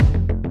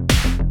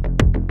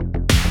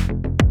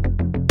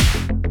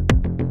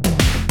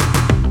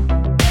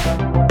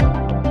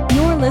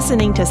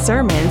listening to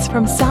sermons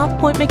from South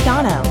Point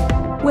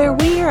McDonough, where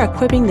we are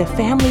equipping the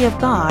family of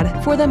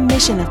God for the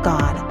mission of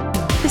God,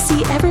 to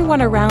see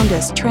everyone around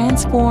us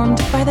transformed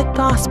by the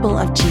gospel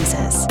of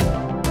Jesus.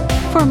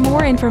 For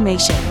more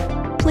information,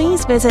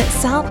 please visit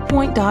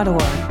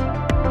southpoint.org.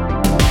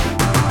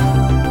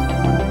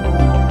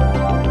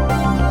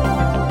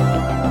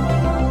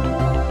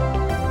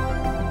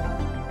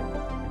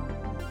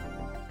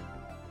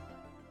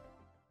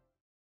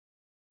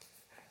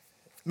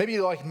 Maybe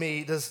you're like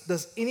me,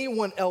 does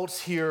anyone else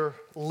here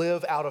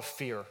live out of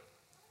fear?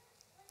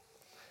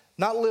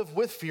 Not live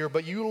with fear,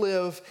 but you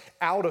live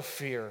out of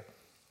fear.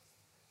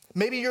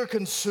 Maybe you're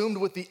consumed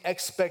with the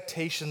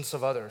expectations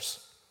of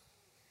others.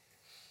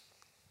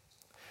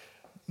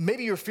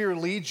 Maybe your fear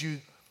leads you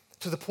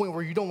to the point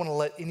where you don't want to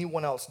let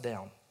anyone else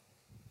down.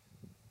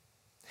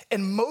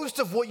 And most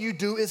of what you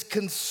do is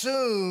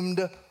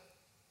consumed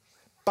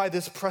by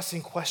this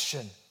pressing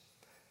question: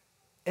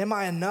 am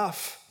I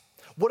enough?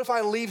 What if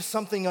I leave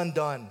something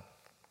undone?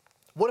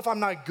 What if I'm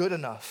not good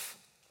enough?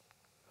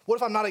 What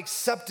if I'm not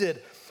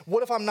accepted?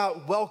 What if I'm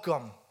not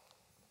welcome?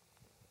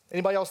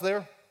 Anybody else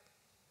there?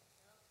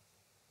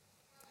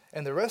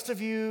 And the rest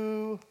of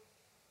you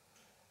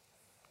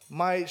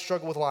might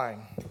struggle with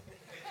lying.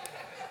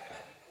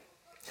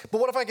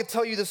 But what if I could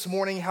tell you this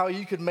morning how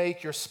you could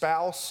make your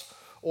spouse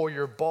or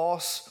your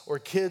boss or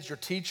kids, your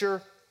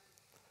teacher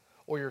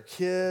or your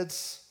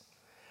kids?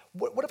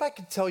 What if I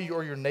could tell you,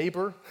 or your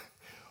neighbor?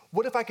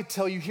 What if I could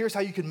tell you, here's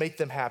how you could make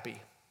them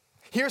happy?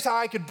 Here's how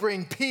I could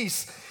bring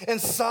peace and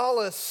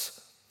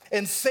solace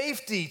and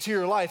safety to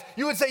your life.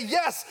 You would say,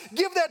 yes,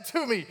 give that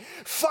to me.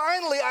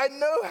 Finally, I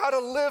know how to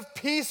live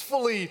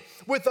peacefully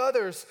with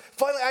others.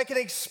 Finally, I can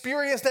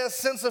experience that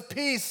sense of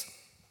peace.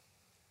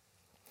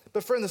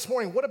 But friend, this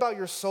morning, what about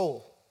your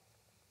soul?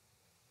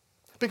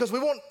 Because we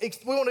want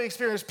to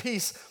experience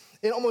peace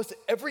in almost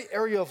every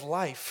area of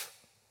life.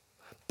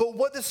 But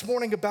what this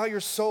morning about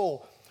your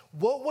soul?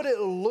 What would it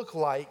look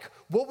like?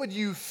 What would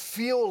you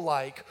feel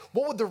like?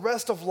 What would the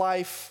rest of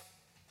life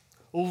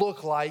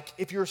look like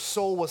if your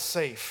soul was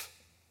safe?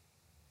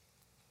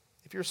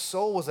 If your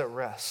soul was at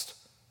rest?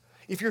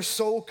 If your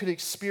soul could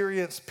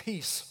experience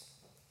peace?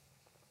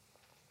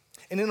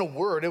 And in a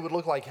word, it would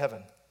look like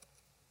heaven.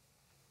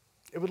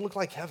 It would look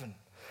like heaven.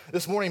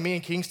 This morning, me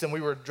and Kingston,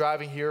 we were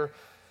driving here.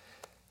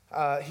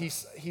 He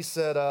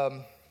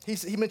said,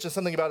 he mentioned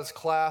something about his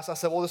class. I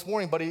said, well, this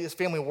morning, buddy, it's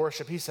family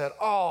worship. He said,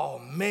 oh,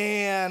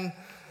 man.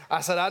 I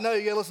said, I know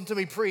you're going to listen to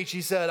me preach.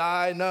 He said,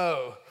 I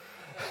know.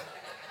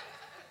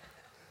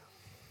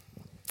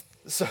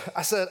 So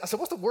I said,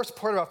 what's the worst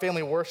part about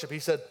family worship? He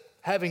said,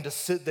 having to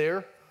sit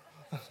there.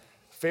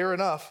 Fair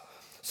enough.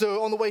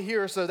 So on the way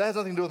here, so that has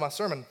nothing to do with my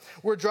sermon.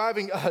 We're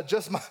driving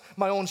just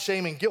my own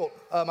shame and guilt,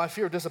 my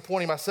fear of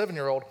disappointing my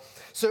 7-year-old.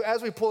 So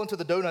as we pull into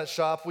the donut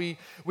shop, we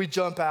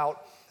jump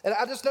out. And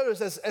I just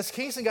noticed as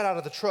Kingston got out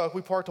of the truck,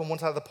 we parked on one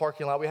side of the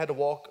parking lot. We had to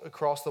walk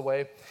across the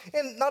way.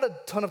 And not a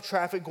ton of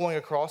traffic going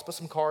across, but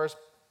some cars.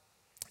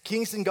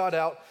 Kingston got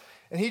out,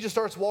 and he just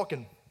starts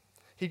walking.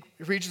 He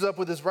reaches up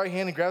with his right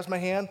hand and grabs my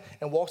hand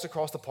and walks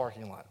across the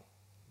parking lot.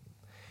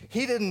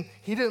 He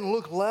didn't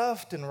look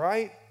left and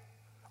right.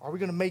 Are we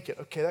going to make it?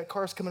 Okay, that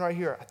car's coming right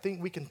here. I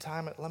think we can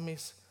time it.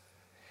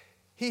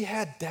 He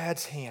had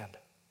Dad's hand.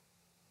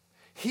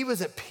 He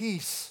was at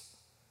peace.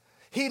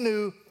 He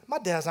knew, my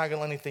dad's not going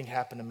to let anything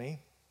happen to me.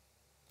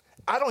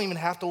 I don't even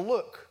have to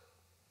look.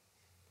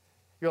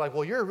 You're like,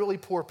 well, you're a really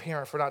poor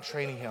parent for not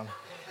training him.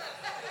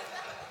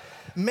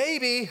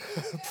 Maybe,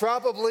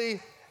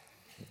 probably,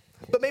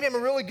 but maybe I'm a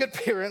really good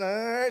parent. All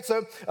right,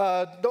 so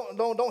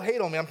don't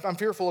hate on me. I'm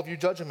fearful of you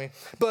judging me.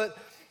 But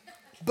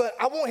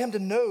I want him to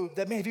know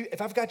that, man, if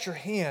I've got your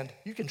hand,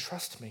 you can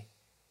trust me.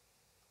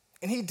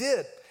 And he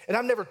did. And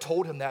I've never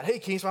told him that. Hey,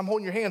 Kingston, I'm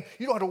holding your hand.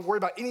 You don't have to worry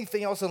about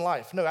anything else in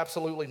life. No,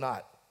 absolutely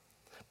not.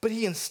 But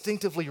he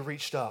instinctively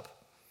reached up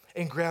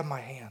and grabbed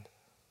my hand.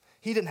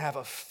 He didn't have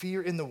a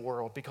fear in the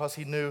world because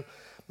he knew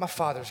my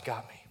Father's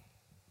got me.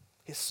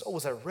 His soul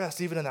was at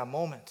rest even in that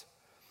moment.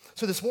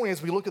 So this morning,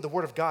 as we look at the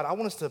Word of God, I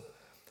want us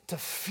to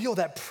feel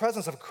that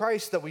presence of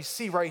Christ that we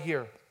see right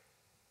here.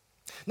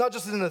 Not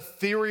just in an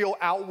ethereal,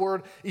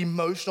 outward,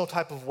 emotional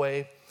type of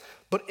way,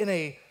 but in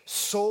a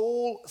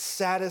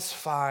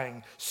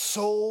soul-satisfying,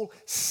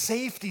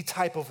 soul-safety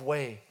type of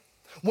way.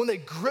 One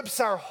that grips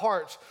our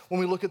heart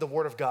when we look at the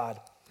Word of God.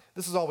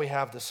 This is all we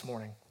have this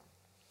morning.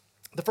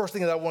 The first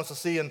thing that I want us to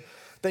see, and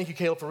thank you,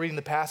 Caleb, for reading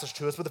the passage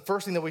to us, but the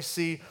first thing that we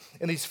see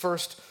in these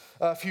first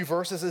few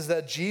verses is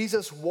that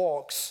Jesus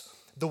walks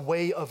the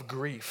way of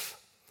grief.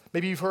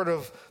 Maybe you've heard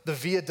of the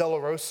Via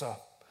Dolorosa.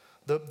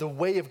 The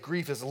way of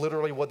grief is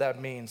literally what that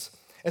means.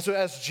 And so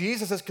as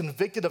Jesus is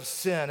convicted of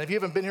sin, if you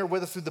haven't been here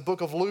with us through the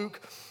book of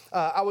Luke,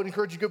 I would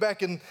encourage you to go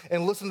back and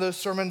listen to those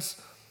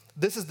sermons.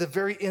 This is the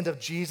very end of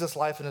Jesus'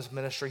 life and his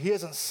ministry. He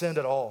hasn't sinned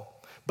at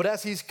all. But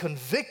as he's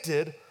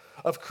convicted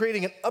of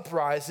creating an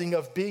uprising,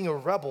 of being a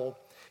rebel,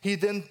 he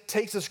then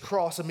takes his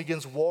cross and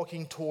begins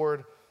walking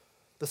toward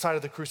the side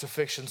of the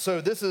crucifixion.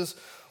 So this is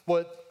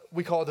what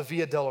we call the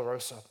Via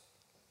Dolorosa,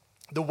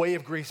 the way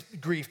of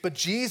grief. But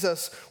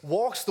Jesus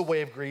walks the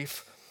way of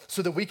grief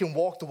so that we can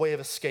walk the way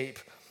of escape.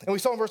 And we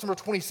saw in verse number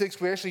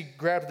 26, we actually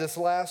grabbed this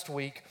last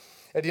week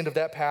at the end of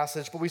that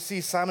passage, but we see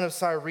Simon of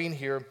Cyrene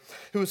here,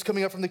 who is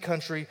coming up from the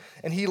country,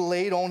 and he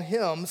laid on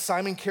him,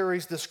 Simon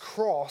carries this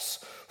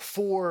cross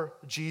for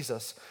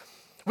Jesus.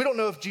 We don't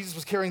know if Jesus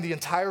was carrying the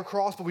entire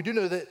cross, but we do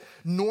know that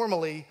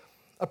normally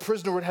a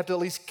prisoner would have to at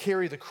least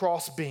carry the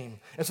cross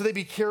beam. And so they'd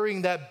be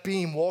carrying that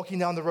beam walking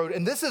down the road.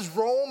 And this is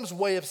Rome's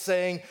way of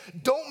saying,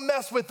 don't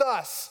mess with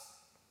us.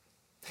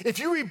 If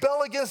you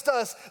rebel against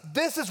us,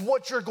 this is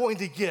what you're going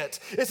to get.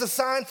 It's a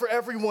sign for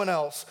everyone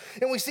else.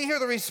 And we see here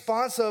the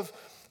response of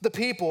the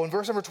people in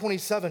verse number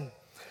 27.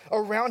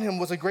 Around him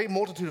was a great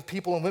multitude of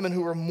people and women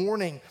who were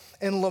mourning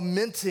and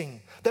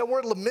lamenting. That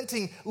word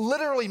lamenting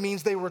literally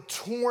means they were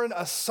torn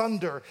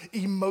asunder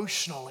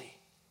emotionally.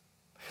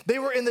 They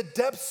were in the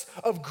depths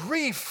of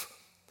grief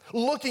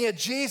looking at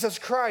Jesus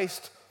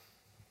Christ.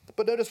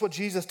 But notice what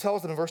Jesus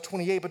tells them in verse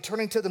 28. But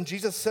turning to them,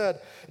 Jesus said,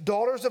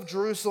 daughters of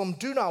Jerusalem,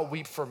 do not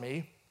weep for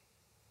me.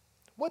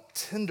 What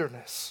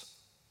tenderness,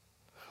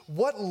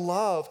 what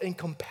love and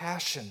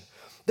compassion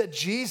that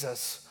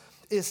Jesus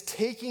is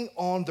taking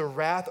on the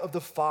wrath of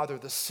the Father,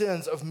 the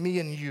sins of me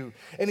and you.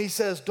 And he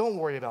says, don't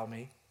worry about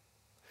me.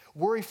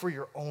 Worry for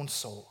your own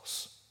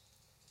souls.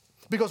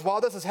 Because while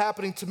this is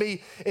happening to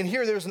me, and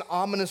here there's an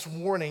ominous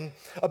warning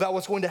about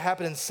what's going to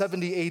happen in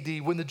 70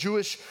 AD when the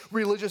Jewish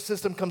religious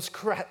system comes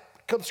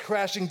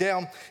crashing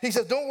down. He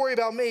says, don't worry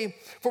about me,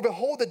 for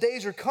behold, the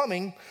days are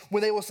coming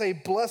when they will say,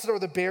 blessed are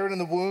the barren and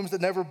the wombs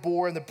that never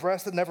bore and the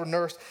breasts that never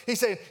nursed. He's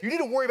saying, you need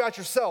to worry about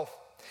yourself.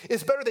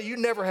 It's better that you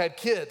never had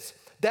kids.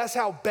 That's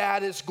how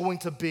bad it's going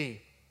to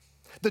be.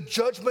 The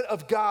judgment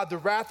of God, the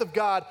wrath of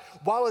God,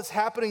 while it's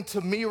happening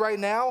to me right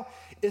now,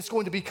 it's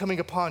going to be coming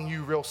upon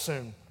you real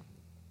soon.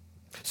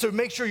 So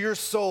make sure your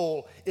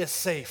soul is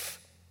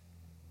safe.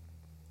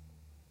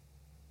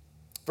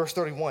 Verse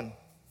 31,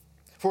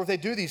 for if they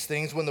do these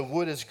things when the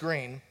wood is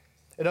green,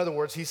 in other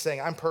words, he's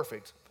saying, I'm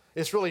perfect.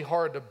 It's really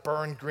hard to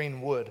burn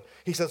green wood.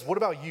 He says, what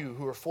about you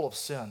who are full of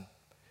sin?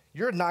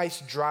 You're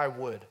nice, dry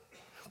wood.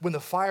 When the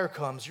fire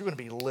comes, you're going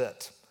to be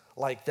lit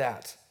like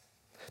that.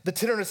 The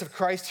tenderness of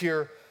Christ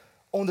here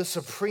on the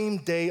supreme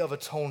day of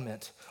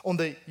atonement, on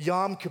the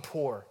Yom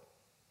Kippur,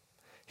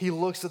 he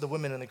looks at the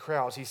women in the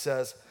crowds. He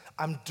says,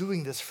 I'm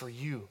doing this for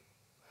you.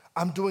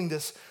 I'm doing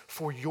this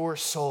for your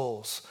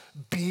souls.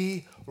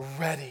 Be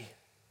ready.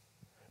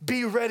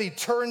 Be ready.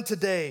 Turn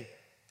today.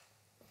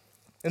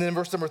 And then in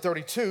verse number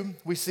 32,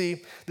 we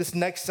see this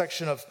next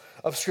section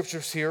of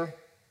scriptures here.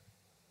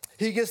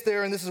 He gets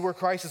there, and this is where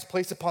Christ is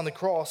placed upon the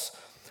cross.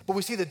 But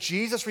we see that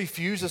Jesus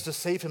refuses to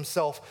save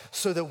himself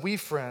so that we,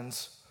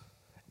 friends,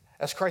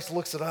 as Christ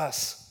looks at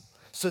us,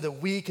 so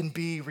that we can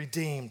be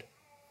redeemed.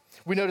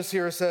 We notice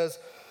here it says,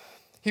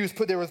 he was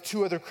put there with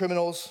two other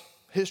criminals.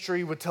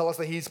 History would tell us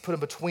that he's put in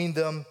between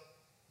them.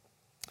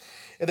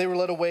 And they were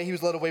led away. He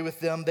was led away with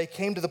them. They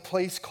came to the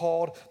place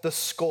called the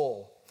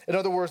Skull. In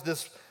other words,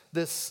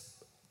 this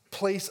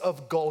place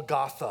of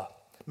Golgotha.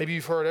 Maybe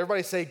you've heard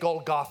everybody say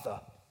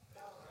Golgotha.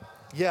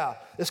 Yeah,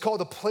 it's called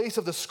the place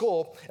of the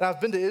skull. And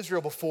I've been to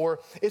Israel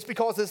before. It's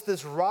because it's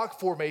this rock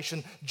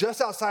formation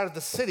just outside of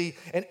the city.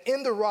 And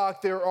in the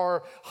rock, there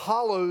are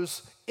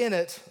hollows in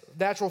it,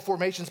 natural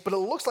formations, but it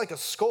looks like a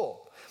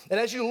skull. And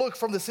as you look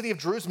from the city of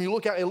Jerusalem, you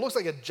look out, it looks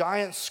like a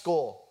giant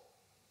skull.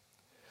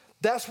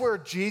 That's where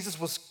Jesus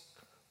was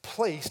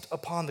placed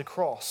upon the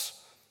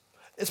cross.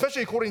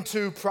 Especially according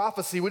to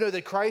prophecy, we know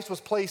that Christ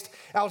was placed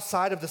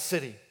outside of the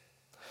city.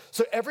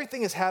 So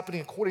everything is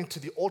happening according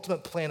to the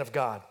ultimate plan of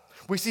God.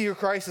 We see here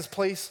Christ is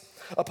placed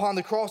upon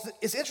the cross.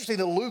 It's interesting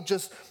that Luke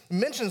just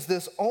mentions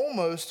this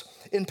almost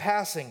in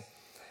passing.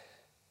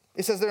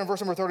 It says there in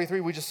verse number 33,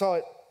 we just saw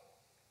it.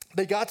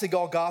 They got to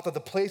Golgotha, the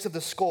place of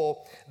the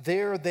skull.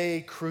 There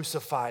they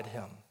crucified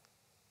him.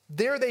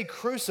 There they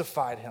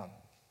crucified him.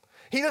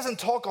 He doesn't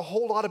talk a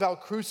whole lot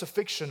about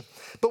crucifixion,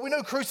 but we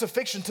know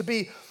crucifixion to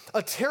be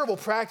a terrible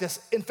practice.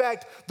 In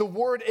fact, the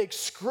word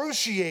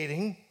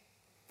excruciating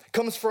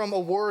comes from a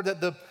word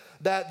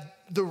that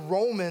the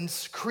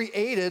Romans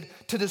created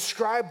to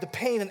describe the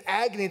pain and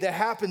agony that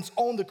happens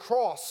on the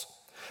cross.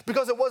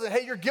 Because it wasn't,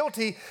 hey, you're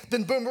guilty,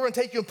 then boom, we're gonna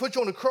take you and put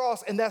you on the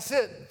cross, and that's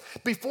it.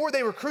 Before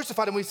they were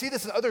crucified, and we see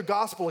this in other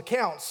gospel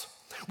accounts,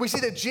 we see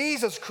that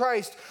Jesus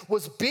Christ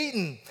was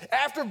beaten.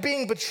 After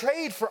being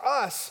betrayed for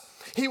us,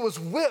 he was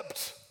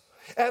whipped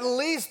at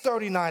least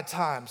 39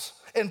 times,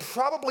 and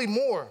probably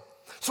more.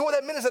 So what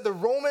that meant is that the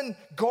Roman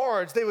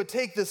guards, they would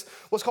take this,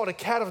 what's called a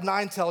cat of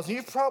nine tails, and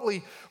you've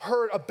probably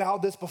heard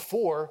about this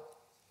before.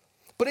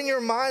 But in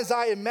your mind's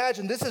eye,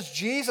 imagine this is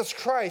Jesus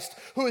Christ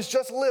who has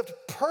just lived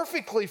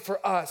perfectly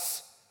for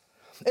us.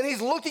 And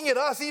he's looking at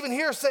us even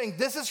here saying,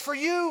 this is for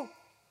you.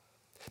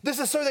 This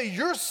is so that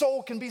your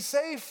soul can be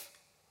safe.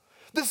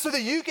 This is so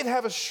that you can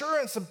have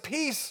assurance and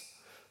peace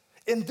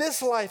in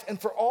this life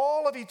and for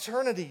all of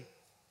eternity.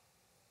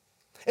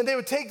 And they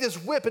would take this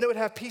whip and it would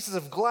have pieces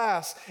of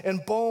glass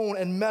and bone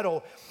and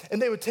metal.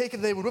 And they would take it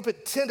and they would whip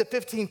it 10 to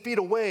 15 feet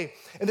away.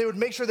 And they would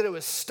make sure that it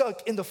was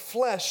stuck in the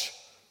flesh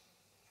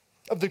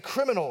of the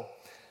criminal.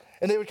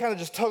 And they would kind of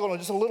just tug on it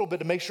just a little bit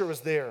to make sure it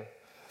was there.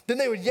 Then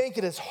they would yank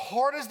it as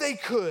hard as they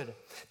could,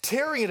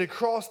 tearing it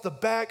across the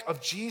back of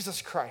Jesus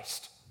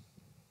Christ.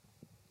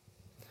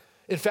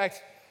 In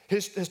fact,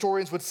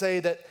 historians would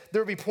say that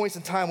there would be points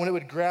in time when it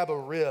would grab a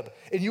rib,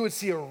 and you would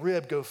see a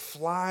rib go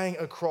flying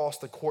across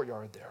the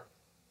courtyard there.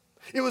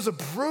 It was a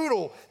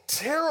brutal,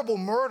 terrible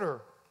murder.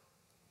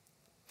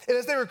 And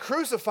as they were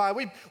crucified,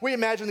 we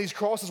imagine these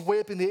crosses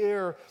way up in the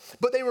air,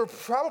 but they were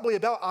probably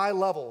about eye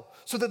level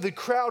so that the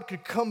crowd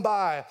could come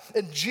by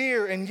and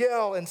jeer and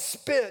yell and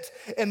spit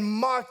and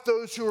mock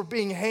those who were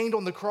being hanged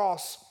on the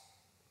cross.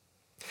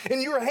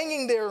 And you were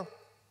hanging there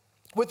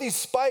with these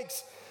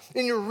spikes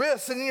in your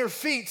wrists and in your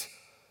feet.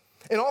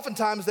 And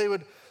oftentimes they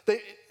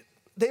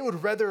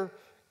would rather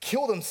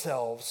kill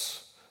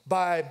themselves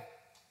by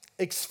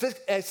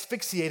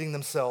asphyxiating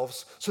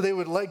themselves so they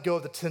would let go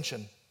of the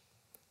tension.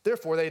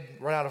 Therefore, they'd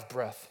run out of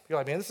breath. You're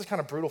like, man, this is kind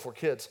of brutal for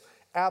kids.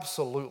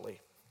 Absolutely.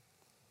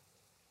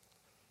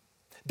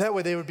 That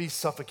way they would be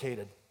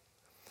suffocated.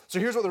 So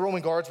here's what the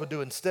Roman guards would do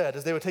instead,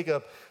 is they would take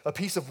a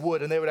piece of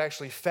wood and they would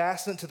actually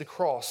fasten it to the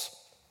cross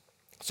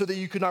so that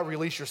you could not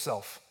release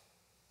yourself,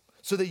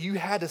 so that you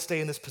had to stay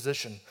in this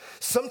position,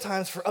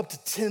 sometimes for up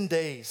to 10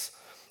 days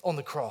on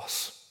the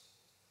cross.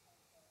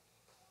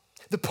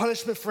 The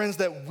punishment, friends,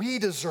 that we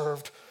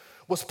deserved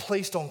was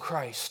placed on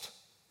Christ.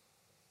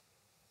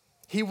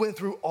 He went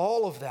through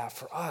all of that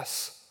for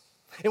us.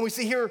 And we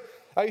see here,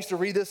 I used to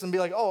read this and be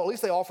like, oh, at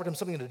least they offered him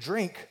something to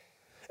drink.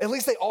 At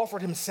least they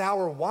offered him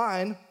sour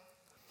wine.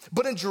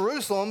 But in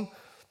Jerusalem,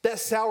 that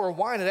sour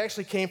wine, it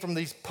actually came from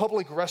these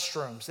public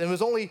restrooms, and it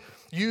was only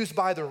used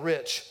by the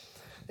rich.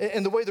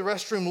 And the way the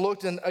restroom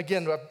looked, and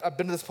again, I've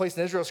been to this place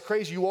in Israel, it's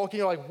crazy. You walk in,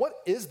 you're like,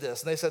 what is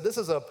this? And they said, this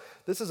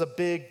is a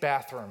big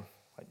bathroom.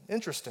 Like,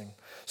 interesting.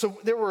 So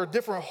there were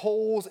different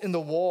holes in the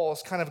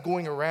walls kind of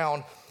going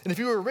around. And if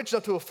you were rich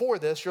enough to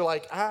afford this, you're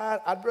like,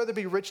 I'd rather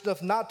be rich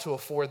enough not to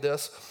afford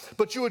this.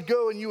 But you would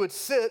go and you would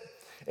sit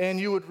and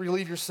you would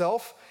relieve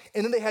yourself.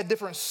 And then they had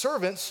different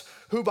servants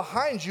who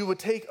behind you would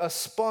take a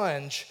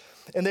sponge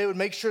and they would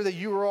make sure that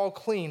you were all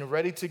clean,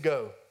 ready to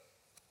go.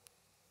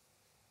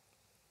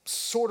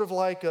 Sort of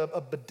like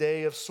a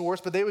bidet of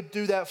sorts, but they would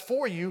do that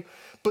for you.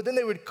 But then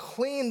they would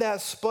clean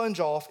that sponge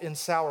off in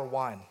sour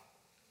wine.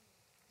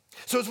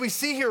 So as we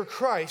see here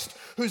Christ,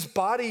 whose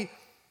body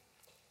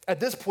at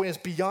this point is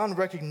beyond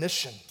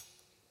recognition,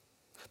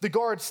 the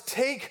guards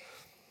take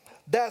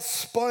that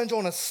sponge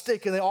on a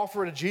stick and they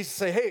offer it to Jesus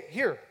and say, hey,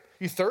 here,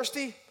 you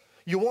thirsty?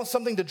 You want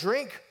something to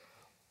drink?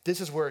 This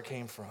is where it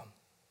came from.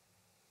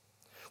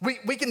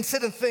 We can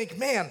sit and think,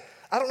 man,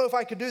 I don't know if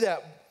I could do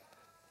that.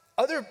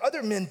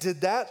 Other men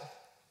did that,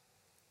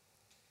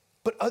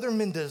 but other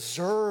men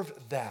deserved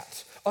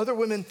that. Other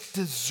women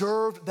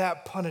deserved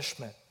that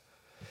punishment.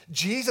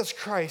 Jesus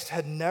Christ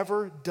had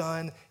never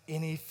done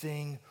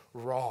anything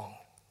wrong.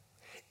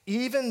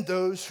 Even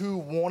those who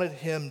wanted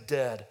him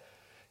dead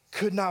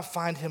could not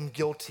find him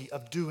guilty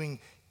of doing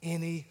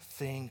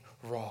anything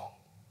wrong.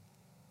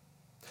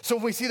 So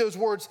when we see those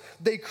words,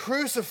 they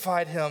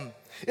crucified him.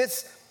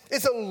 It's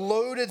a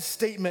loaded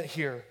statement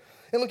here.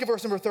 And look at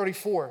verse number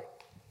 34.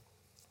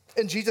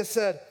 And Jesus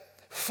said,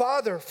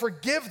 Father,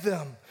 forgive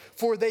them,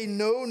 for they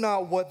know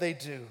not what they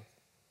do.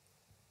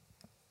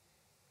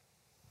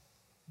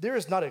 There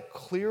is not a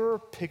clearer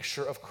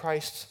picture of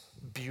Christ's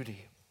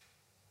beauty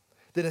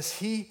than as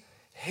he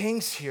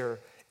hangs here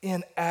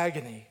in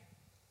agony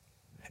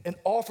and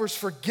offers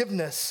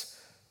forgiveness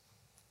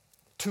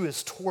to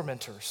his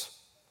tormentors.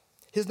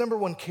 His number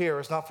one care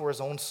is not for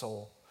his own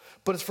soul,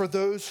 but it's for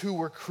those who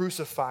were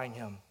crucifying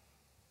him.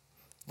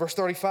 Verse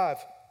 35,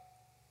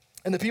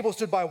 and the people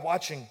stood by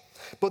watching,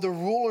 but the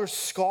rulers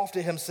scoffed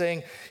at him,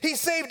 saying, he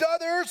saved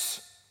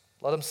others,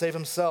 let him save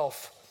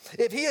himself.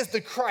 If he is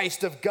the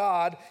Christ of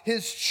God,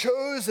 his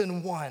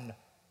chosen one.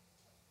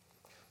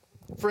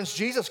 Friends,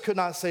 Jesus could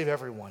not save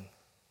everyone.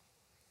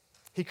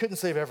 He couldn't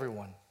save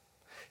everyone.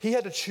 He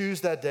had to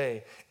choose that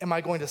day. Am I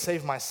going to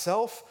save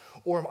myself,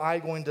 or am I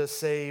going to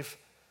save,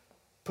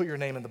 put your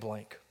name in the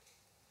blank?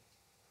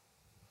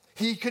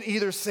 He could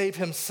either save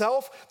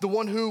himself, the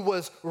one who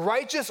was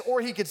righteous, or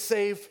he could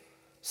save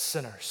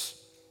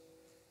sinners.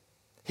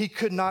 He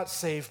could not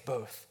save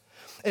both.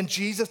 And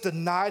Jesus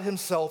denied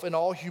himself in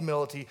all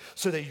humility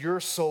so that your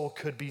soul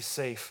could be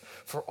safe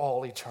for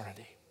all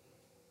eternity.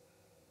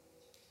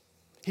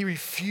 He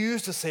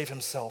refused to save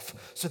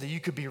himself so that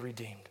you could be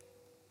redeemed.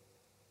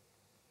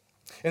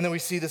 And then we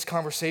see this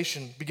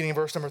conversation beginning in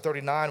verse number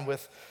 39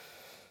 with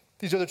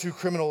these other two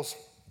criminals.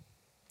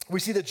 We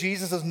see that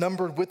Jesus is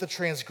numbered with the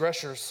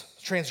transgressors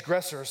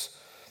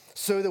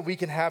so that we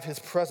can have his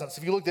presence.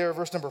 If you look there at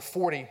verse number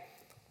 40,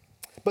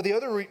 but the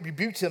other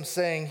rebuked him,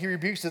 saying, he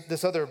rebukes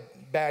this other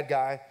bad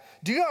guy,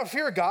 do you not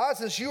fear God,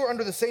 since you are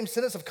under the same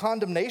sentence of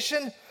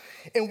condemnation?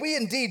 And we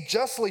indeed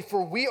justly,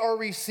 for we are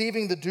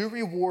receiving the due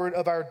reward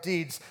of our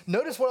deeds.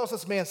 Notice what else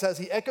this man says.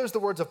 He echoes the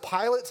words of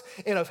Pilate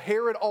and of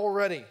Herod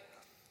already.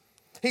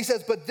 He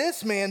says, but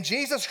this man,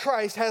 Jesus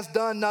Christ, has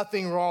done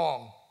nothing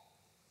wrong.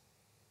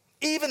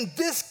 Even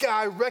this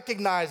guy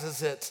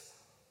recognizes it.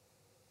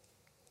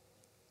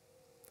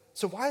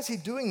 So why is he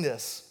doing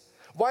this?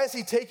 Why is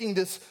he taking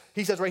this,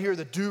 he says right here,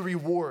 the due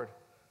reward?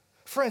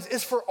 Friends,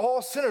 it's for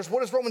all sinners.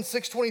 What does Romans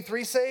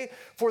 6:23 say?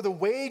 For the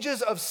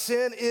wages of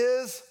sin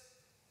is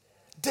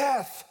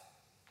death.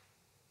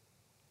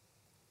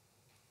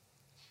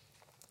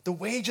 The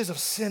wages of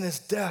sin is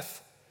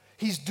death.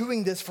 He's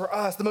doing this for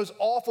us, the most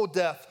awful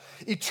death,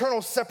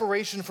 eternal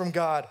separation from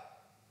God.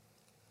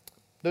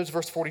 Notice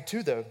verse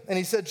 42 though. And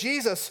he said,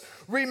 Jesus,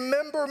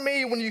 remember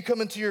me when you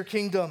come into your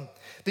kingdom.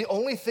 The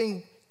only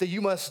thing that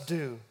you must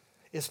do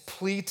is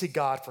plead to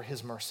God for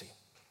his mercy.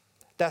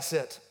 That's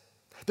it.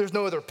 There's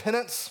no other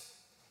penance.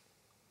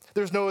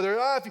 There's no other,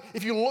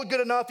 if you look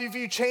good enough, if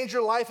you change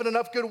your life in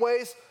enough good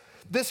ways.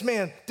 This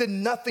man did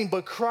nothing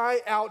but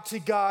cry out to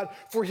God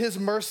for his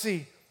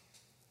mercy.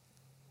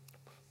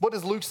 What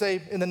does Luke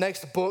say in the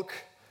next book,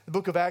 the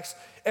book of Acts?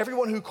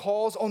 Everyone who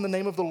calls on the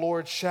name of the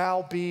Lord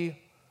shall be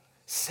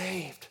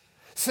saved.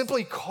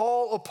 Simply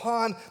call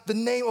upon the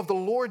name of the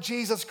Lord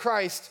Jesus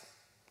Christ.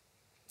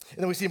 And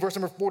then we see in verse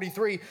number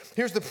 43,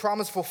 here's the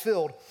promise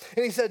fulfilled.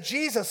 And he said,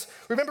 Jesus,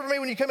 remember me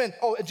when you come in.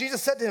 Oh,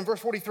 Jesus said to him, verse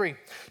 43,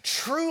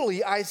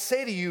 truly I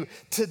say to you,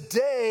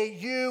 today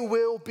you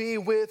will be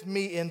with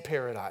me in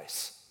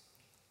paradise.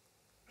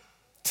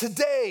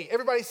 Today,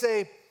 everybody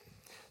say,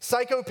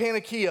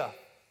 psychopaneikia.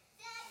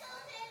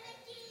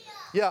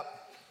 Yep.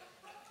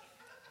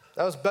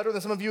 That was better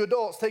than some of you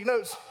adults. Take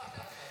notes.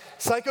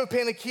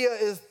 Psychopaneikia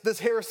is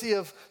this heresy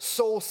of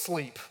soul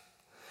sleep.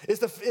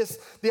 It's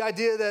the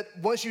idea that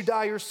once you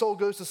die, your soul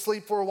goes to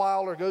sleep for a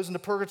while or goes into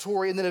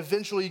purgatory, and then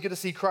eventually you get to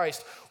see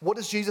Christ. What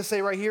does Jesus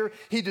say right here?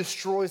 He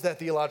destroys that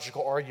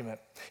theological argument.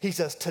 He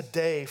says,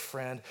 today,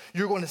 friend,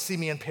 you're going to see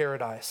me in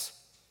paradise.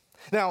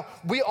 Now,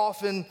 we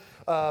often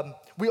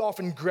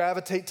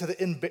gravitate to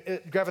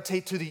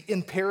the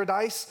in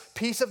paradise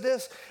piece of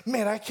this.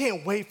 Man, I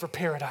can't wait for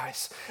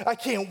paradise. I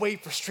can't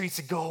wait for streets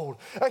of gold.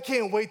 I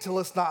can't wait till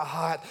it's not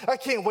hot. I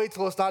can't wait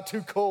till it's not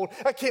too cold.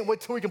 I can't wait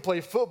till we can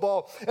play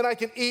football and I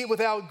can eat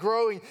without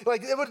growing.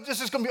 Like it's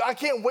just gonna be, I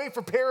can't wait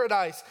for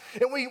paradise.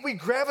 And we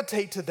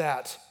gravitate to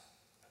that.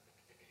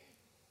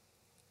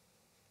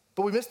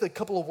 But we missed a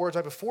couple of words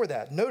right before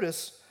that.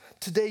 Notice,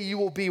 today you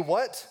will be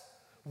what?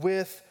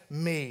 With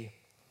me.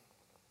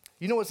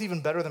 You know what's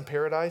even better than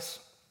paradise?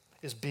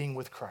 Is being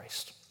with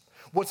Christ.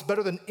 What's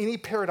better than any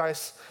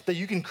paradise that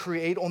you can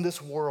create on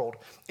this world,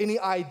 any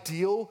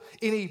ideal,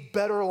 any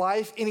better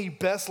life, any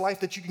best life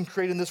that you can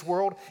create in this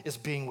world is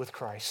being with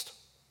Christ.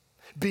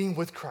 Being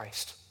with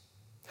Christ.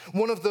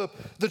 One of the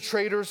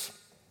traders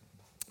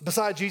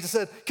beside Jesus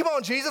said, come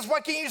on, Jesus,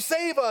 why can't you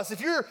save us?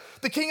 If you're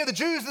the king of the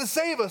Jews, then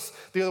save us.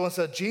 The other one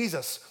said,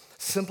 Jesus,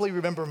 simply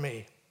remember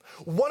me.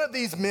 One of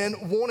these men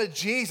wanted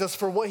Jesus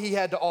for what he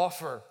had to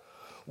offer.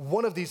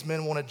 One of these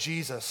men wanted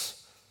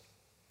Jesus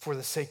for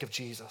the sake of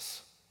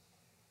Jesus.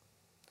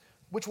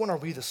 Which one are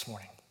we this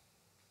morning?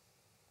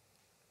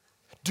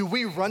 Do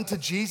we run to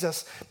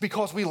Jesus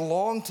because we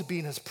long to be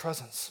in his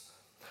presence,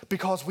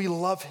 because we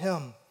love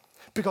him,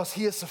 because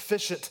he is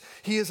sufficient,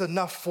 he is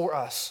enough for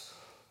us?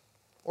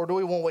 Or do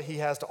we want what he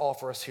has to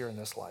offer us here in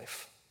this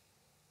life?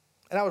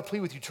 And I would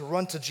plead with you to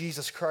run to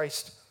Jesus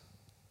Christ.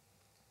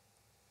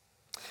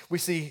 We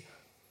see,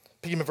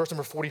 picking in verse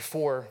number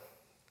 44,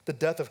 the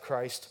death of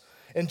Christ.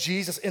 And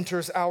Jesus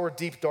enters our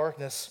deep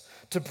darkness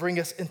to bring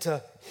us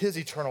into his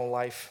eternal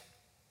life.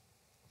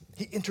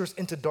 He enters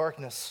into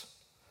darkness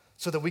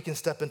so that we can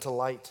step into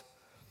light.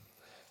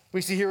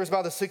 We see here it's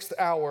about the 6th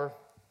hour,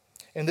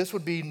 and this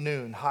would be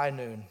noon, high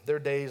noon. Their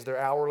days, their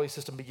hourly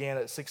system began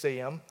at 6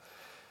 a.m.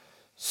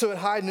 So at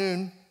high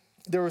noon,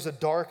 there was a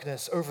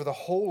darkness over the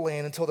whole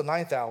land until the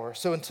 9th hour,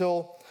 so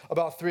until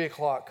about 3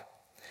 o'clock.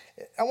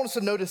 I want us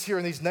to notice here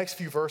in these next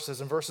few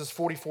verses, in verses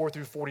 44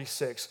 through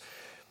 46,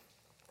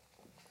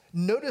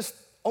 notice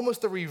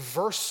almost the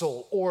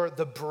reversal or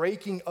the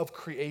breaking of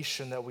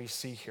creation that we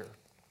see here.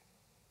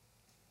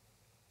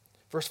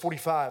 Verse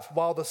 45,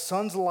 while the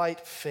sun's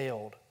light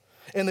failed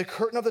and the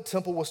curtain of the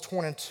temple was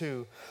torn in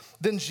two,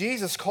 then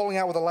Jesus, calling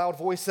out with a loud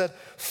voice, said,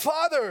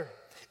 Father,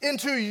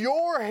 into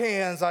your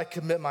hands I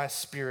commit my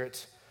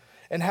spirit.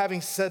 And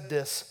having said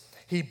this,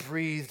 he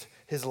breathed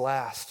his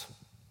last.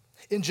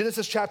 In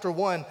Genesis chapter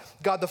 1,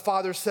 God the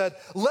Father said,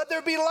 let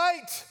there be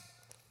light.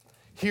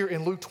 Here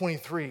in Luke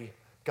 23,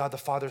 God the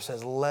Father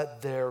says,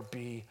 let there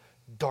be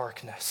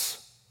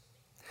darkness.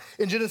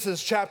 In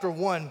Genesis chapter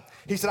 1,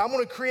 he said, I'm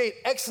going to create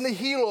ex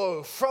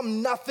nihilo,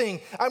 from nothing.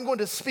 I'm going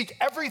to speak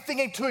everything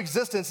into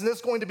existence, and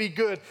it's going to be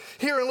good.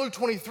 Here in Luke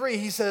 23,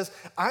 he says,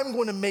 I'm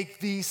going to make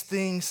these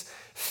things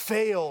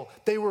fail.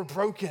 They were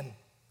broken.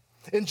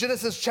 In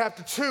Genesis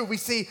chapter 2, we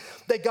see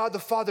that God the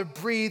Father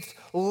breathed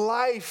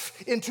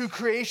life into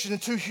creation,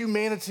 into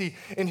humanity.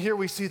 And here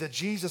we see that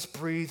Jesus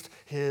breathed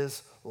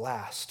his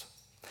last.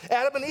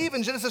 Adam and Eve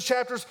in Genesis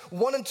chapters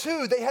 1 and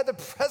 2, they had the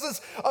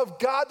presence of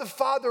God the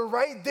Father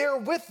right there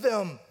with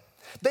them.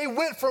 They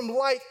went from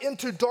light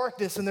into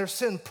darkness, and their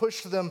sin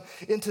pushed them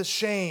into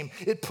shame.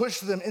 It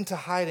pushed them into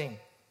hiding.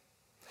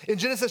 In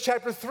Genesis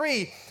chapter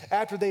 3,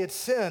 after they had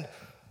sinned,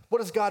 what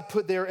does God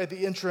put there at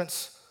the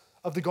entrance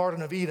of the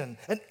Garden of Eden,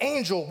 an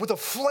angel with a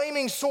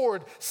flaming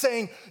sword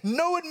saying,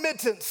 "No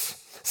admittance.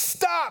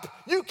 Stop.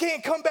 You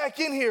can't come back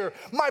in here.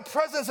 My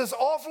presence is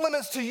off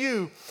limits to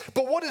you."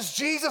 But what does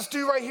Jesus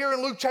do right here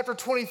in Luke chapter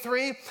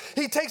 23?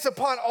 He takes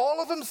upon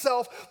all of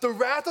himself the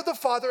wrath of the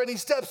Father, and he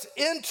steps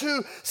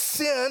into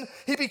sin.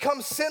 He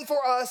becomes sin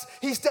for us.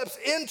 He steps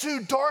into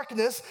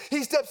darkness.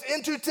 He steps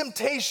into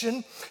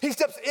temptation. He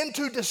steps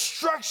into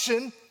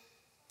destruction,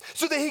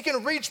 so that he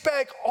can reach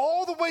back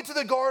all the way to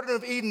the Garden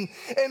of Eden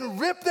and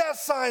rip that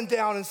sign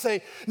down and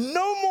say,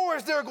 no more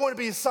is there going to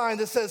be a sign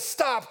that says,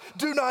 "Stop,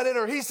 do not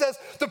enter." He says,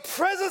 the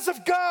presence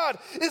of God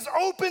is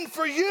open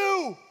for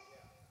you.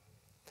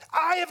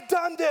 I have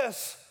done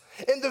this.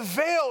 And the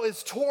veil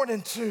is torn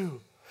in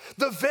two.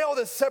 The veil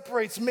that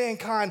separates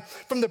mankind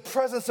from the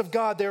presence of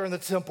God there in the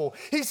temple.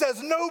 He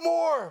says, no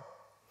more.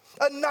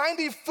 A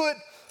 90-foot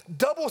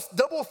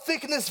double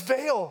thickness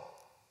veil.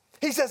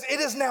 He says, it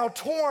is now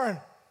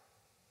torn.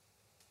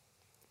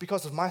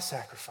 Because of my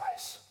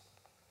sacrifice.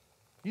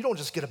 You don't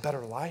just get a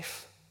better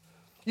life.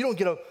 You don't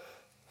get a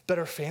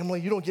better family.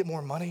 You don't get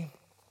more money.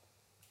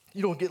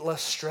 You don't get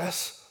less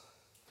stress.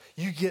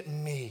 You get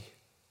me.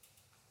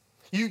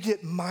 You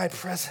get my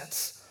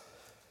presence.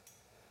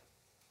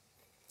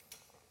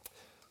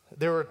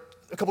 There were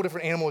a couple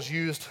different animals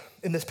used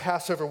in this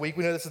Passover week.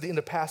 We know this is the end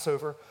of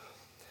Passover.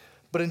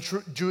 But in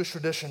Jewish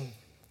tradition,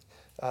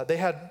 they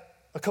had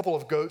a couple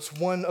of goats.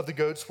 One of the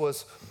goats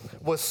was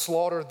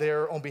slaughtered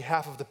there on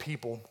behalf of the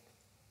people.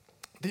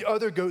 The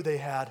other goat they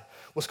had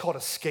was called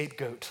a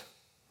scapegoat.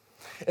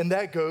 And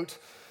that goat,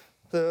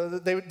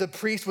 the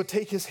priest would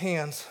take his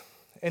hands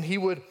and he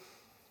would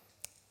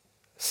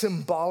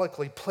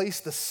symbolically place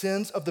the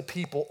sins of the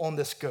people on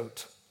this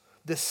goat,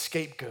 this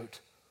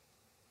scapegoat.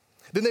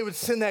 Then they would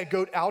send that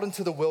goat out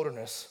into the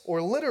wilderness, or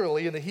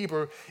literally in the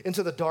Hebrew,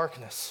 into the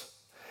darkness.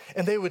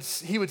 And he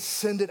would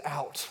send it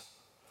out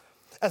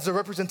as a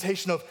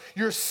representation of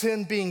your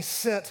sin being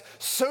sent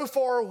so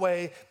far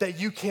away that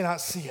you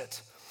cannot see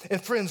it. And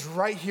friends,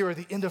 right here at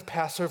the end of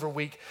Passover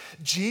week,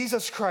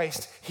 Jesus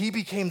Christ, he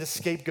became the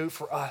scapegoat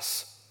for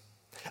us.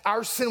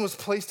 Our sin was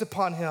placed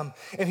upon him,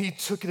 and he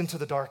took it into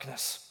the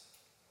darkness.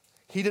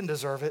 He didn't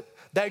deserve it.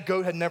 That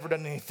goat had never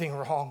done anything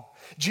wrong.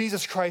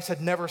 Jesus Christ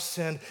had never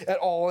sinned at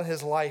all in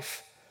his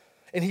life,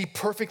 and he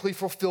perfectly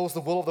fulfills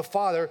the will of the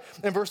Father.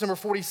 In verse number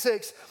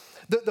 46,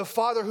 the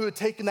Father who had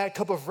taken that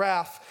cup of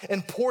wrath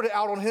and poured it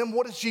out on him,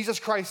 what does Jesus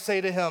Christ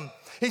say to him?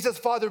 He says,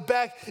 "Father,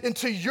 back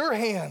into your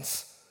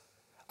hands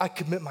I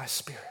commit my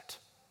spirit."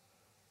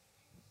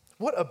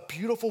 What a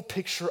beautiful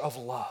picture of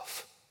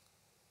love.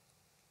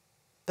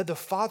 That the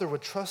Father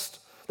would trust,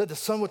 that the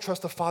Son would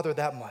trust the Father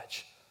that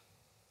much.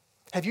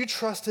 Have you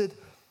trusted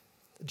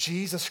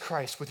Jesus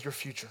Christ with your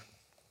future?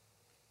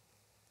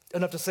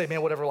 Enough to say,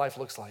 man, whatever life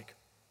looks like,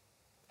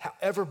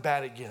 however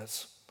bad it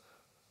gets,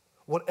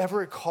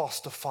 whatever it costs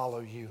to follow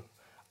you,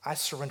 I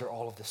surrender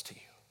all of this to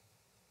you.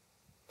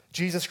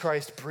 Jesus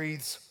Christ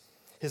breathes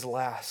his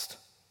last.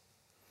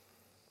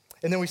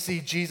 And then we see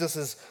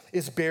Jesus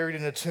is buried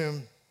in a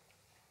tomb.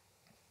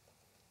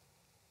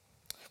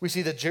 We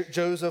see that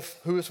Joseph,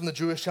 who is from the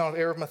Jewish town of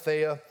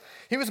Arimathea,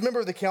 he was a member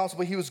of the council,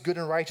 but he was good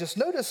and righteous.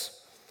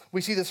 Notice,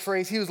 we see this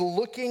phrase, he was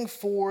looking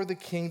for the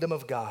kingdom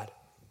of God.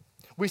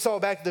 We saw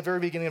back at the very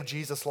beginning of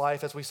Jesus'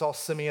 life, as we saw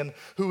Simeon,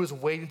 who was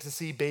waiting to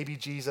see baby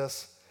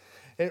Jesus.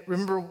 And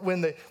remember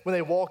when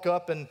they walk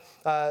up and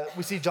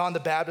we see John the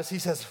Baptist, he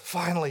says,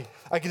 finally,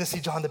 I get to see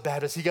John the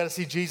Baptist. You got to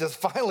see Jesus.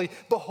 Finally,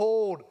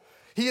 behold,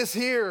 he is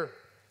here.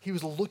 He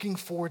was looking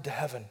forward to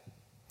heaven.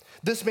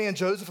 This man,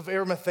 Joseph of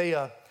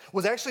Arimathea,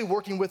 was actually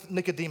working with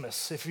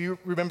Nicodemus. If you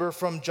remember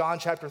from John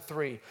chapter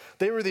 3,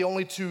 they were the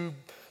only two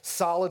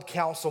solid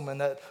councilmen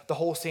that the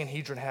whole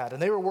Sanhedrin had.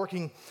 And they were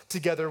working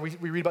together.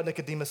 We read about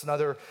Nicodemus in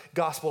other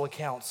gospel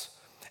accounts.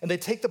 And they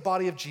take the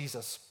body of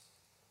Jesus.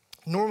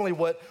 Normally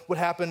what would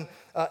happen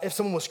if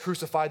someone was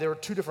crucified, there were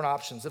two different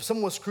options. If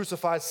someone was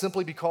crucified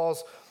simply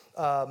because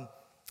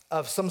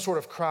of some sort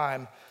of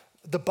crime,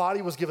 the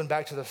body was given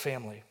back to the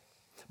family.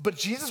 But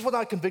Jesus was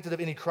not convicted of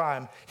any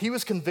crime. He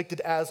was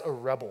convicted as a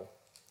rebel,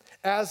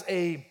 as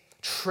a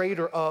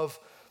traitor of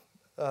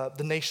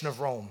the nation of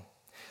Rome.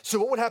 So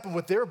what would happen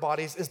with their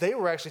bodies is they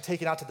were actually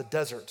taken out to the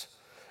desert,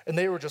 and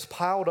they were just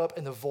piled up,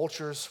 and the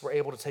vultures were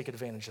able to take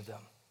advantage of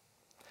them.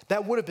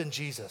 That would have been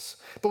Jesus.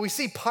 But we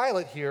see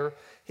Pilate here,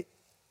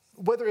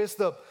 whether it's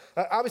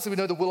obviously we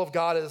know the will of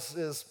God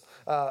is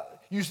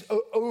used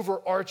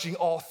overarching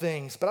all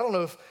things, but I don't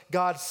know if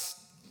God's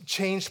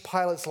changed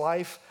Pilate's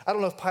life. I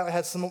don't know if Pilate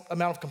had some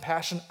amount of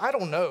compassion. I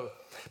don't know.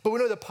 But we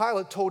know that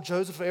Pilate told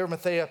Joseph of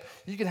Arimathea,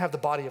 you can have the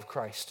body of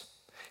Christ.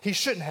 He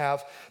shouldn't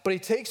have, but he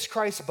takes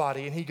Christ's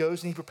body and he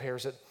goes and he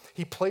prepares it.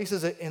 He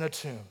places it in a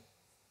tomb.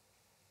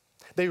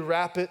 They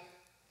wrap it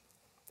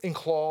in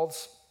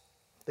cloths.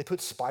 They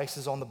put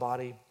spices on the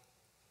body.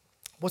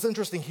 What's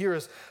interesting here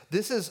is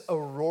this is a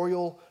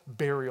royal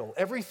burial.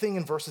 Everything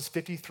in verses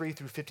 53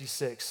 through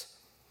 56,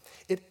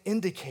 it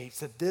indicates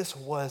that this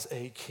was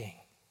a king.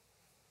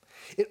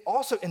 It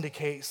also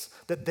indicates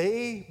that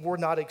they were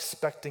not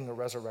expecting a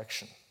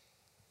resurrection.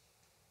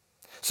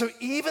 So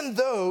even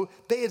though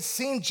they had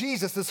seen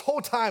Jesus this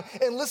whole time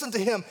and listened to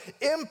him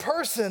in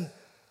person,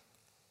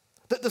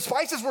 the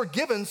spices were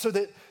given so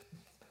that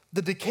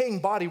the decaying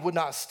body would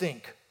not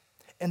stink.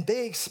 And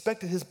they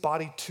expected his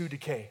body to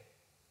decay.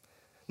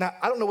 Now,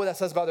 I don't know what that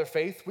says about their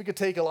faith. We could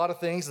take a lot of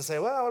things and say,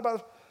 well, what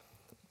about?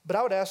 But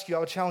I would ask you, I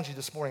would challenge you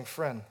this morning,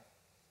 friend.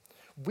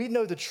 We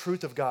know the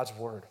truth of God's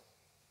word.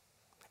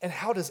 And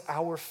how does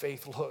our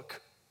faith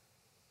look?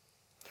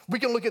 We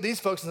can look at these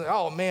folks and say,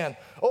 oh man,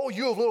 oh,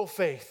 you have little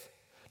faith.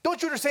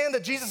 Don't you understand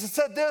that Jesus has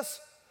said this?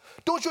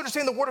 Don't you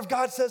understand the word of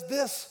God says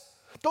this?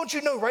 Don't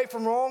you know right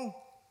from wrong?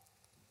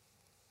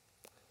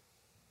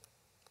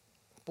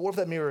 But what if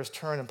that mirror is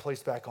turned and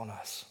placed back on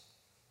us?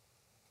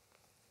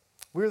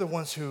 We're the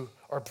ones who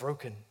are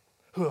broken,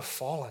 who have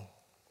fallen.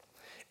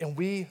 And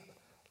we,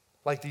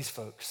 like these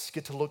folks,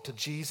 get to look to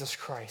Jesus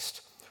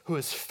Christ, who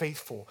is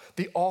faithful,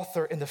 the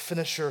author and the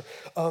finisher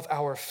of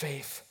our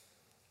faith.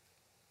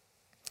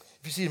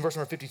 If you see in verse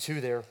number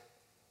 52 there,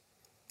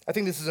 I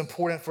think this is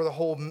important for the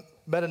whole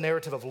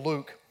meta-narrative of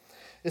Luke.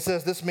 It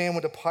says, this man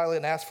went to Pilate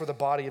and asked for the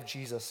body of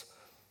Jesus.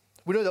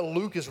 We know that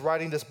Luke is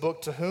writing this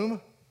book to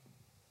whom?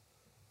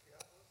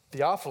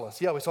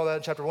 Theophilus. Yeah, we saw that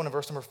in chapter 1 and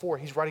verse number 4.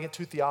 He's writing it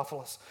to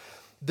Theophilus.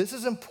 This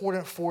is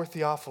important for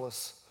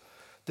Theophilus,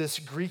 this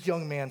Greek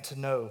young man, to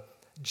know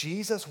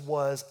Jesus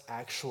was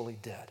actually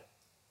dead.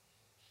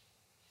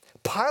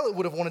 Pilate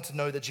would have wanted to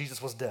know that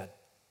Jesus was dead.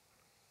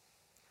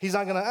 He's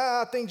not going to,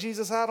 I think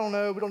Jesus, I don't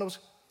know, we don't know.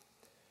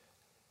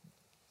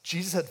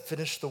 Jesus had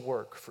finished the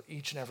work for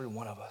each and every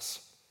one of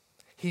us.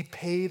 He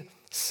paid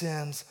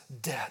sin's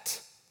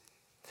debt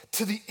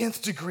to the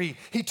nth degree.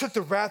 He took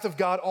the wrath of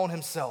God on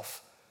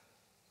himself.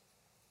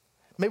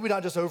 May we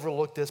not just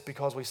overlook this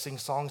because we sing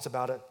songs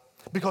about it,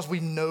 because we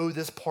know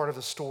this part of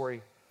the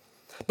story.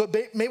 But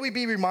may we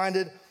be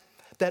reminded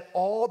that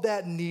all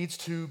that needs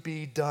to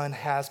be done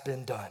has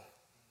been done.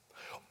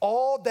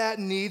 All that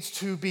needs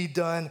to be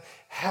done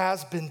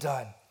has been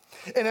done.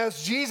 And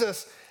as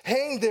Jesus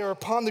hanged there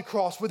upon the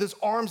cross with his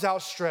arms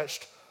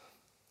outstretched,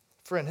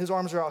 friend, his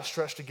arms are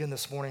outstretched again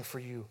this morning for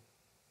you,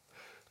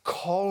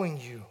 calling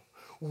you,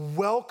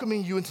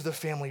 welcoming you into the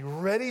family,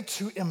 ready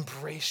to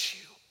embrace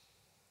you.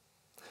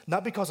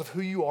 Not because of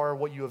who you are or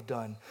what you have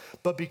done,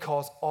 but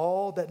because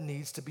all that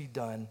needs to be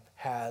done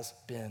has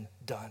been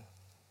done.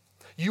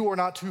 You are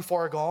not too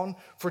far gone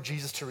for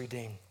Jesus to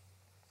redeem.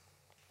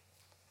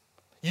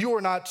 You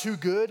are not too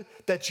good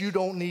that you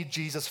don't need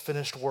Jesus'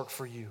 finished work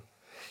for you.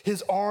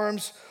 His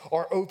arms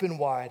are open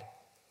wide.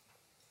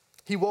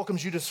 He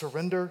welcomes you to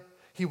surrender.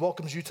 He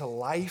welcomes you to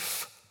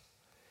life.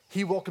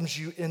 He welcomes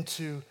you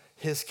into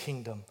his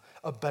kingdom,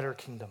 a better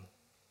kingdom.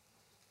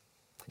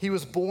 He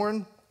was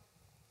born.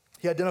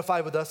 He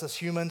identified with us as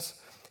humans.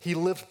 He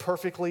lived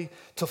perfectly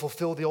to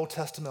fulfill the Old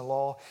Testament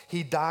law.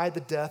 He died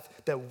the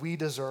death that we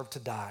deserve to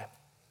die.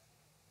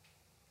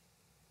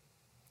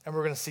 And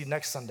we're going to see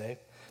next Sunday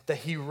that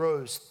he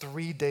rose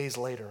 3 days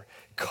later,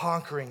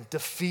 conquering,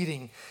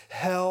 defeating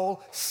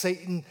hell,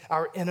 Satan,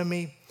 our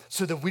enemy,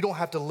 so that we don't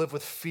have to live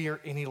with fear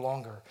any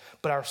longer,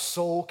 but our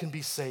soul can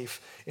be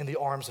safe in the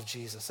arms of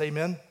Jesus.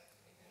 Amen?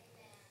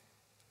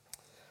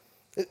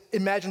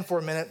 Imagine for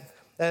a minute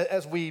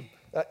as we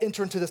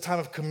enter into this time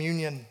of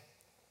communion,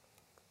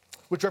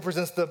 which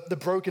represents the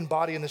broken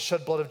body and the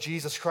shed blood of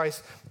Jesus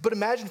Christ. But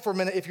imagine for a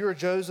minute if you're a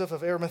Joseph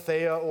of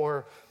Arimathea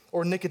or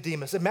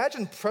Nicodemus.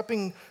 Imagine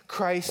prepping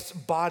Christ's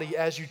body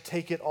as you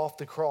take it off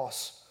the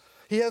cross.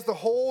 He has the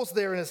holes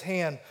there in his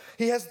hand.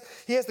 He has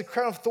the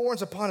crown of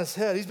thorns upon his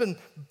head. He's been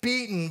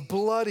beaten,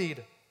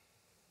 bloodied.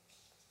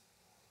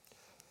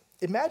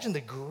 Imagine the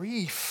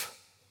grief,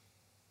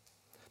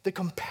 the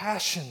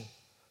compassion,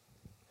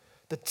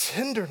 the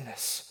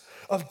tenderness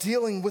of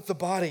dealing with the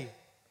body,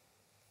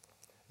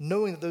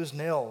 knowing that those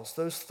nails,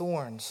 those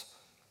thorns,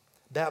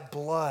 that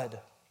blood,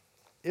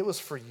 it was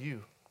for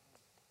you.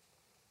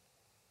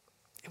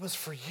 It was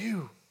for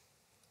you.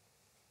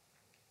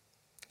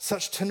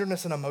 Such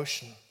tenderness and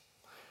emotion.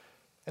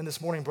 And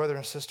this morning, brother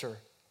and sister,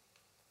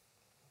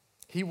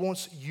 he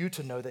wants you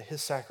to know that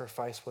his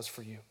sacrifice was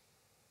for you.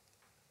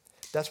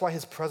 That's why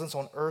his presence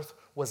on earth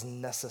was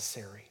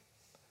necessary,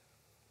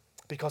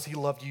 because he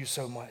loved you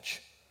so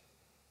much.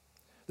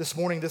 This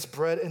morning, this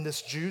bread and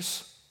this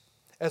juice,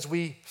 as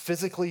we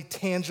physically,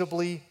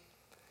 tangibly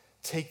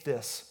take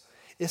this,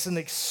 it's an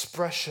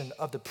expression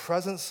of the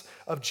presence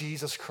of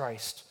Jesus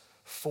Christ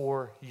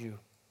for you.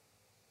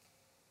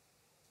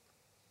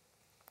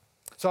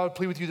 So I would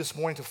plead with you this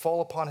morning to fall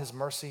upon his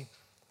mercy,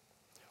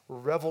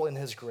 revel in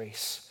his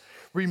grace.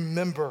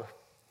 Remember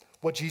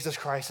what Jesus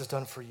Christ has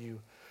done for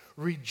you.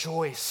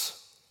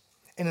 Rejoice,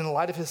 and in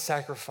light of his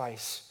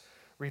sacrifice,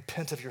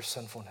 repent of your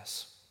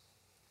sinfulness.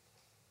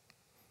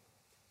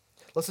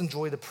 Let's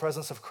enjoy the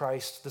presence of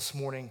Christ this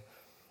morning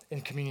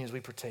in communion as we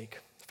partake.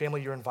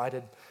 Family, you're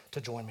invited to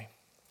join me.